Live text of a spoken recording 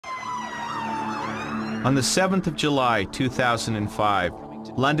On the 7th of July, 2005,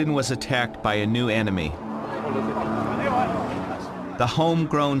 London was attacked by a new enemy, the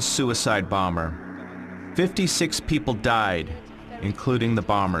homegrown suicide bomber. 56 people died, including the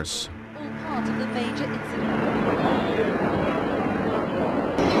bombers. All part of the major incident.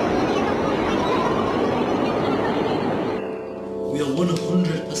 We are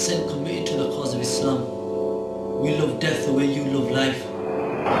 100% committed to the cause of Islam. We love death the way you love life.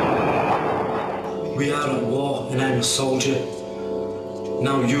 We are at war and I'm a soldier.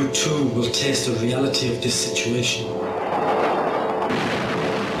 Now you too will taste the reality of this situation.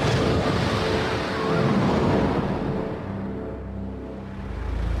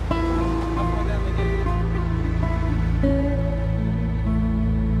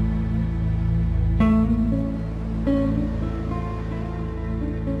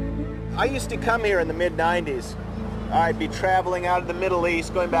 I used to come here in the mid-90s. I'd be traveling out of the Middle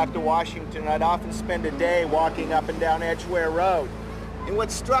East, going back to Washington. I'd often spend a day walking up and down Edgware Road. And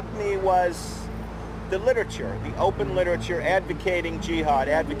what struck me was the literature, the open literature advocating jihad,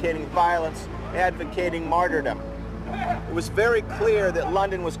 advocating violence, advocating martyrdom. It was very clear that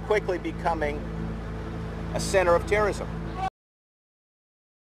London was quickly becoming a center of terrorism.